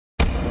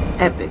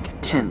epic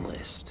 10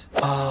 list.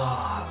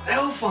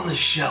 Elf on the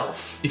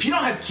Shelf. If you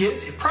don't have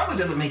kids, it probably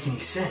doesn't make any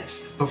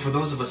sense. But for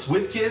those of us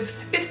with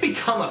kids, it's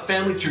become a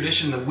family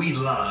tradition that we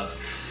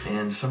love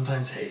and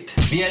sometimes hate.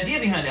 The idea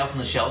behind Elf on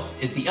the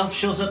Shelf is the elf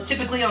shows up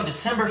typically on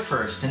December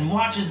 1st and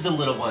watches the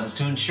little ones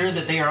to ensure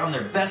that they are on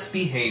their best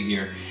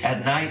behavior.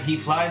 At night, he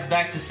flies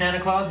back to Santa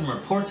Claus and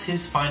reports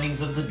his findings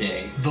of the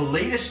day. The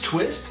latest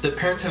twist that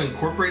parents have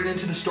incorporated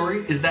into the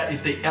story is that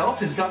if the elf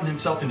has gotten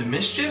himself into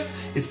mischief,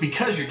 it's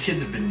because your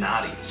kids have been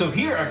naughty. So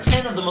here are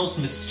 10 of the most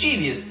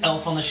mischievous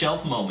Elf on the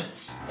Shelf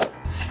moments.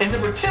 And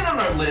number 10 on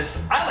our list,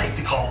 I like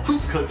to call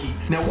Poop Cookie.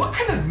 Now, what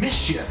kind of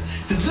mischief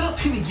did little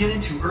Timmy get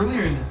into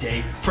earlier in the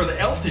day for the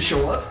elf to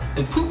show up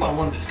and poop on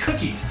one of his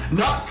cookies?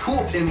 Not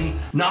cool, Timmy.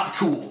 Not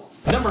cool.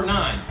 Number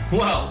 9.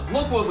 Well,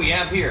 look what we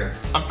have here.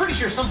 I'm pretty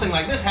sure something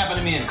like this happened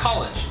to me in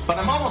college, but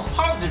I'm almost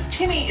positive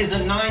Timmy is a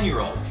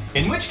 9-year-old.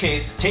 In which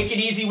case, take it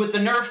easy with the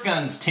Nerf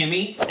guns,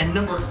 Timmy. And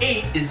number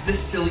 8 is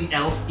this silly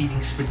elf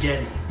eating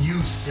spaghetti.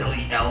 You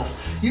silly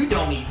elf. You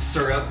don't eat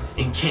syrup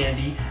and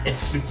candy and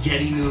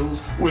spaghetti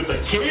noodles with a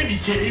candy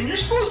cane. You're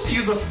supposed to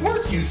use a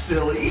fork, you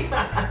silly.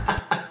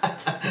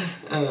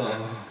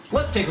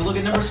 Let's take a look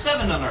at number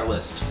 7 on our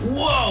list.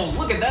 Whoa,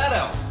 look at that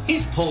elf.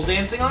 He's pole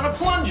dancing on a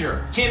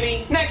plunger.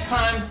 Timmy, next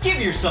time, give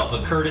yourself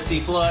a courtesy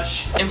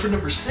flush. And for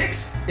number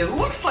 6, it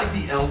looks like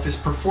the elf is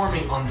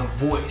performing on The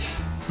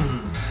Voice.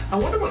 I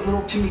wonder what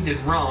little Timmy did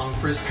wrong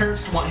for his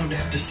parents to want him to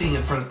have to sing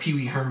in front of Pee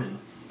Wee Herman.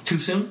 Too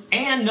soon?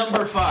 And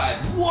number 5.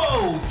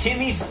 Whoa,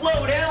 Timmy,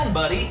 slow down,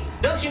 buddy.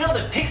 Don't you know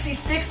that pixie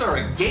sticks are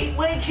a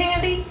gateway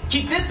candy?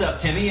 Keep this up,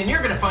 Timmy, and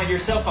you're gonna find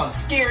yourself on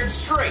Scared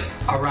Straight.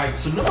 Alright,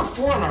 so number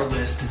 4 on our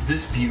list is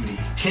this beauty.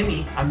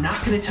 Timmy, I'm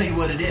not gonna tell you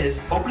what it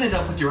is. Open it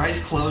up with your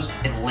eyes closed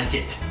and lick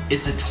it.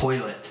 It's a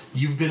toilet.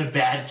 You've been a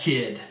bad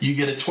kid. You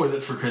get a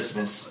toilet for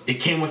Christmas.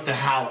 It came with the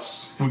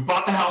house. We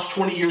bought the house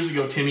 20 years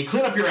ago, Timmy.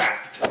 Clean up your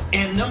act.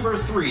 And number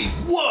 3.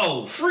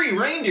 Whoa, free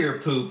reindeer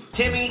poop.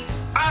 Timmy,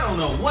 I don't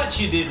know what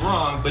you did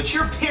wrong, but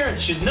your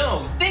parents should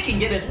know they can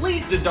get at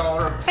least $1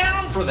 a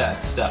pound for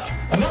that stuff.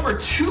 Number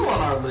 2 on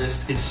our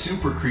list is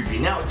super creepy.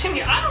 Now,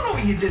 Timmy, I don't know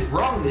what you did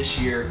wrong this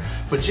year,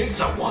 but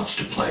Jigsaw wants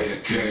to play a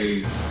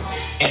game.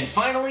 And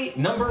finally,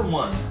 number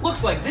 1.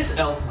 Looks like this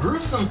elf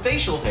grew some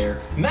facial hair,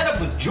 met up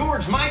with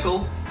George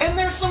Michael, and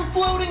there's some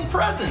floating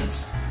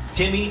presents.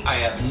 Timmy, I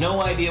have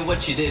no idea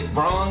what you did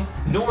wrong,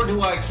 nor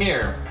do I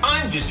care.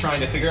 I'm just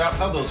trying to figure out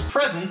how those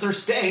presents are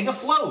staying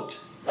afloat.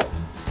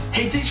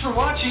 Hey, thanks for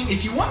watching.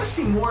 If you want to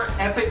see more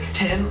epic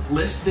 10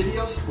 list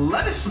videos,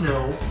 let us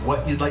know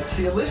what you'd like to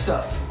see a list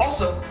of.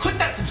 Also, click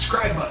that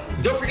subscribe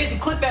button. Don't forget to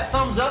click that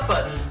thumbs up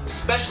button,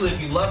 especially if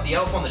you love the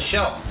Elf on the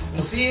Shelf.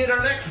 We'll see you in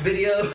our next video.